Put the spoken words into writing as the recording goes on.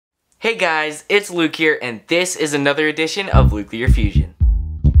Hey guys, it's Luke here, and this is another edition of Luclear Fusion.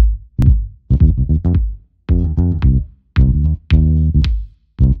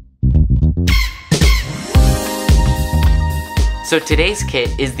 So today's kit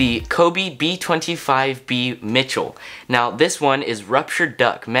is the Cobi B-25B Mitchell. Now this one is ruptured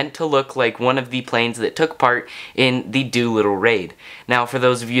duck, meant to look like one of the planes that took part in the Doolittle raid. Now for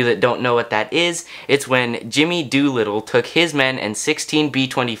those of you that don't know what that is, it's when Jimmy Doolittle took his men and 16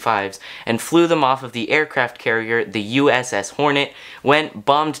 B-25s and flew them off of the aircraft carrier, the USS Hornet, went,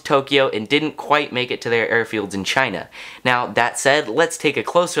 bombed Tokyo, and didn't quite make it to their airfields in China. Now that said, let's take a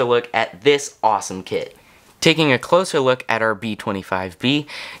closer look at this awesome kit. Taking a closer look at our B-25B,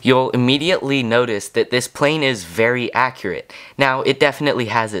 you'll immediately notice that this plane is very accurate. Now, it definitely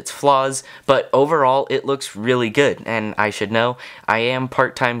has its flaws, but overall it looks really good, and I should know, I am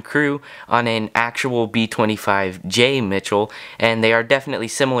part-time crew on an actual B-25J Mitchell, and they are definitely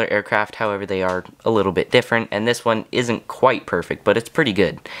similar aircraft, however they are a little bit different, and this one isn't quite perfect, but it's pretty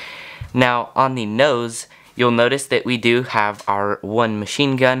good. Now, on the nose, you'll notice that we do have our one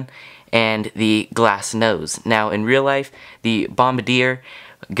machine gun, and the glass nose. Now in real life, the bombardier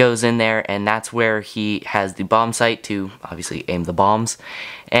goes in there, and that's where he has the bomb sight to obviously aim the bombs.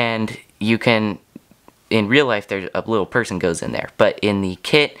 And you can, in real life, there's a little person goes in there, but in the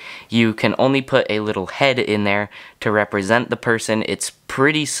kit you can only put a little head in there to represent the person. It's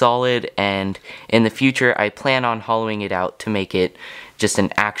pretty solid, and in the future I plan on hollowing it out to make it just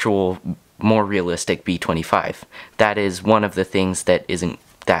an actual more realistic B-25. That is one of the things that isn't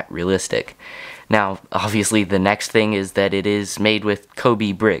that realistic. Now obviously the next thing is that it is made with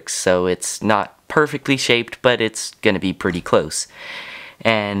Cobi bricks, so it's not perfectly shaped, but it's gonna be pretty close.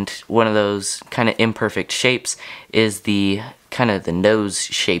 And one of those kind of imperfect shapes is the kind of the nose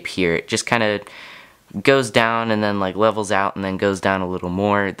shape here. It just kind of goes down and then like levels out and then goes down a little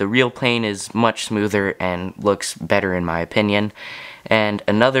more. The real plane is much smoother and looks better in my opinion. And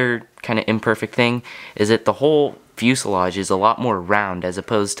another kind of imperfect thing is that the whole fuselage is a lot more round as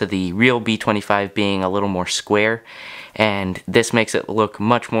opposed to the real B-25 being a little more square, and this makes it look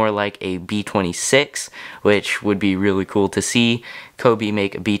much more like a B-26, which would be really cool to see Cobi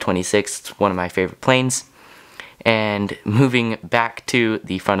make a B-26. It's one of my favorite planes. And moving back to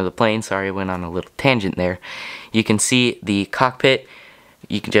the front of the plane, sorry I went on a little tangent there, you can see the cockpit.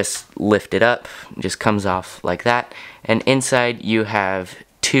 You can just lift it up, it just comes off like that, and inside you have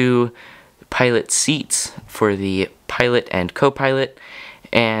two pilot seats for the pilot and co-pilot,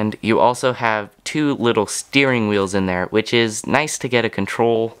 and you also have two little steering wheels in there, which is nice to get a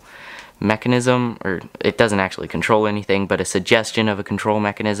control mechanism, or it doesn't actually control anything, but a suggestion of a control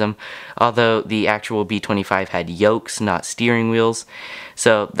mechanism, although the actual B-25 had yokes, not steering wheels,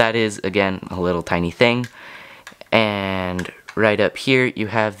 so that is again a little tiny thing. And right up here you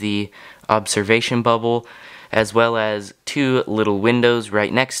have the observation bubble, as well as two little windows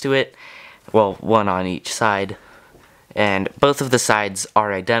right next to it. Well, one on each side, and both of the sides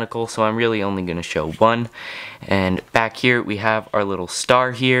are identical, so I'm really only going to show one. And back here we have our little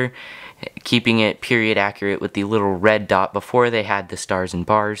star here, keeping it period accurate with the little red dot before they had the stars and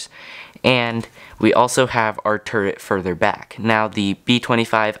bars. And we also have our turret further back. Now the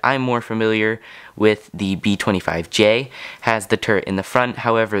B-25, I'm more familiar with the B-25J, has the turret in the front,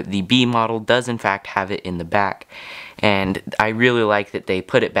 however the B model does in fact have it in the back. And I really like that they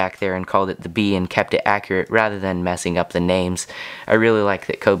put it back there and called it the B and kept it accurate rather than messing up the names. I really like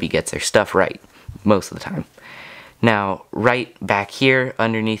that Cobi gets their stuff right most of the time. Now, right back here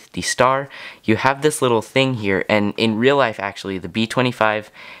underneath the star, you have this little thing here, and in real life actually the B-25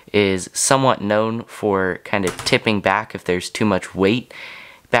 is somewhat known for kind of tipping back if there's too much weight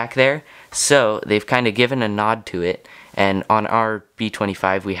back there. So they've kind of given a nod to it, and on our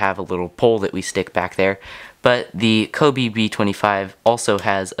B-25 we have a little pole that we stick back there. But the Cobi B-25 also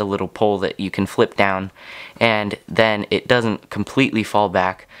has a little pole that you can flip down, and then it doesn't completely fall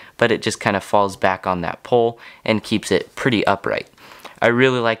back, but it just kind of falls back on that pole and keeps it pretty upright. I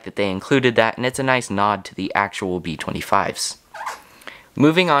really like that they included that, and it's a nice nod to the actual B-25s.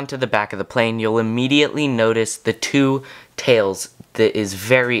 Moving on to the back of the plane, you'll immediately notice the two tails that is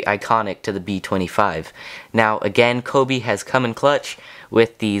very iconic to the B-25. Now again, Cobi has come in clutch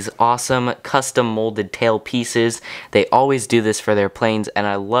with these awesome custom molded tail pieces. They always do this for their planes, and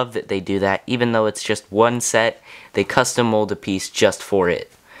I love that they do that. Even though it's just one set, they custom mold a piece just for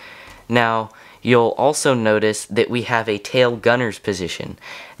it. Now you'll also notice that we have a tail gunner's position.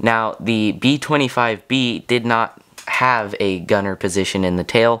 Now the B-25B did not have a gunner position in the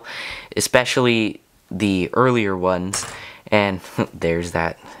tail, especially the earlier ones, and there's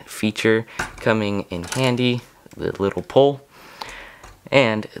that feature coming in handy, the little pole.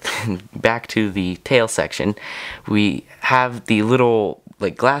 And back to the tail section, we have the little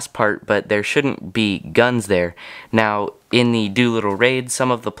like glass part, but there shouldn't be guns there. Now, in the Doolittle raid,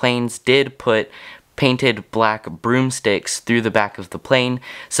 some of the planes did put painted black broomsticks through the back of the plane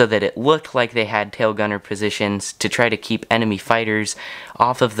so that it looked like they had tail gunner positions to try to keep enemy fighters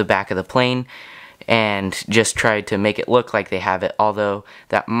off of the back of the plane, and just tried to make it look like they have it, although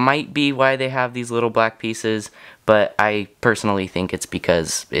that might be why they have these little black pieces, but I personally think it's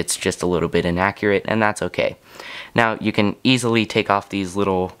because it's just a little bit inaccurate, and that's okay. Now, you can easily take off these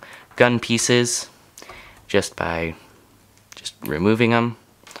little gun pieces just by removing them.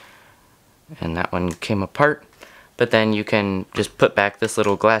 And that one came apart, but then you can just put back this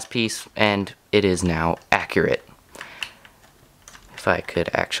little glass piece and it is now accurate. If I could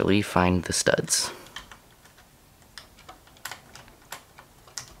actually find the studs.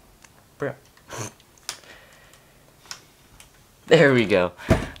 Bro. There we go.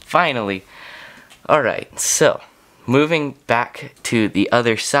 Finally. Alright, so moving back to the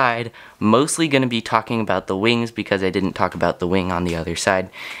other side, mostly going to be talking about the wings because I didn't talk about the wing on the other side.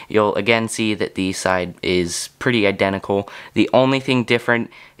 You'll again see that the side is pretty identical. The only thing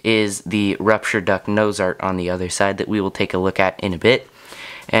different is the rupture duck nose art on the other side that we will take a look at in a bit.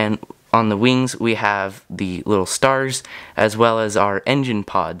 And on the wings we have the little stars as well as our engine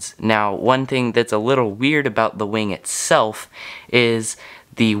pods. Now, one thing that's a little weird about the wing itself is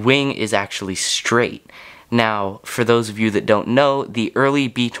the wing is actually straight. Now, for those of you that don't know, the early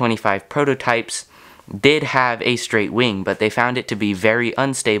B-25 prototypes did have a straight wing, but they found it to be very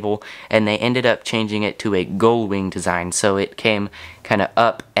unstable, and they ended up changing it to a gull wing design, so it came kind of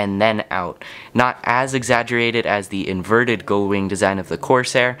up and then out. Not as exaggerated as the inverted gull wing design of the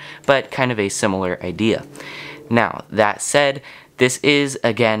Corsair, but kind of a similar idea. Now, that said, this is,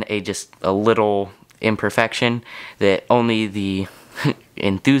 again, just a little imperfection that only the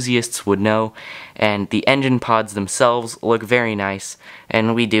enthusiasts would know, and the engine pods themselves look very nice,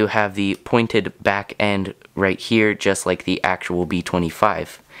 and we do have the pointed back end right here just like the actual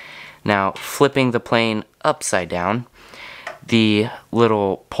B-25. Now, flipping the plane upside down, the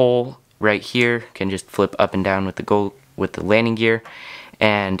little pole right here can just flip up and down with the landing gear,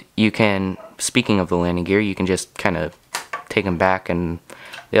 and you can, speaking of the landing gear, you can just kind of take them back and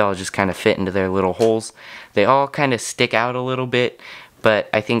they all just kind of fit into their little holes. They all kind of stick out a little bit, but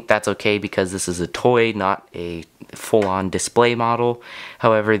I think that's okay because this is a toy, not a full-on display model.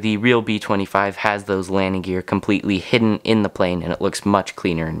 However, the real B-25 has those landing gear completely hidden in the plane, and it looks much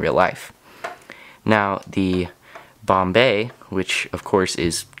cleaner in real life. Now, the bomb bay, which of course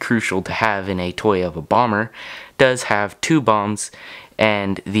is crucial to have in a toy of a bomber, does have 2 bombs,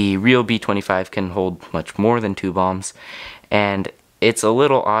 and the real B-25 can hold much more than 2 bombs, and it's a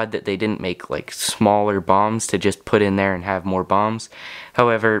little odd that they didn't make like smaller bombs to just put in there and have more bombs.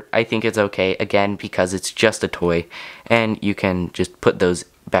 However, I think it's okay, again, because it's just a toy, and you can just put those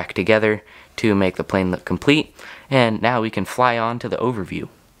back together to make the plane look complete. And now we can fly on to the overview.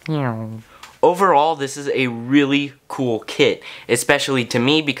 Overall, this is a really cool kit, especially to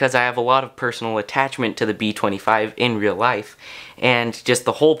me because I have a lot of personal attachment to the B-25 in real life, and just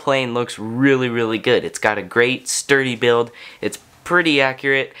the whole plane looks really, really good. It's got a great sturdy build, it's pretty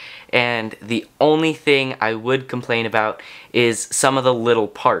accurate, and the only thing I would complain about is some of the little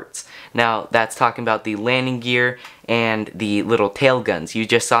parts. Now, that's talking about the landing gear and the little tail guns. You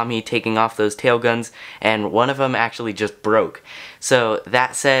just saw me taking off those tail guns, and one of them actually just broke. So,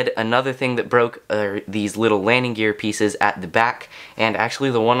 that said, another thing that broke are these little landing gear pieces at the back, and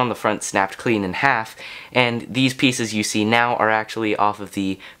actually the one on the front snapped clean in half, and these pieces you see now are actually off of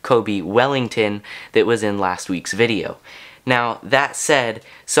the Cobi Wellington that was in last week's video. Now, that said,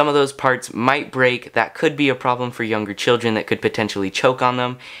 some of those parts might break. That could be a problem for younger children that could potentially choke on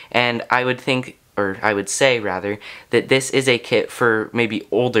them, and I would think, or I would say rather, that this is a kit for maybe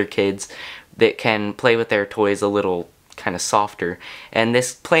older kids that can play with their toys a little kind of softer. And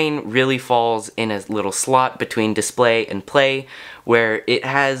this plane really falls in a little slot between display and play, where it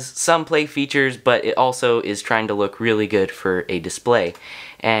has some play features, but it also is trying to look really good for a display.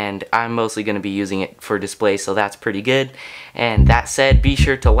 And I'm mostly going to be using it for display, so that's pretty good. And that said, be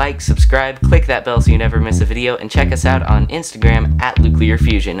sure to like, subscribe, click that bell so you never miss a video, and check us out on Instagram at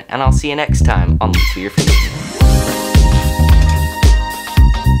LuclearFusion. And I'll see you next time on LuclearFusion.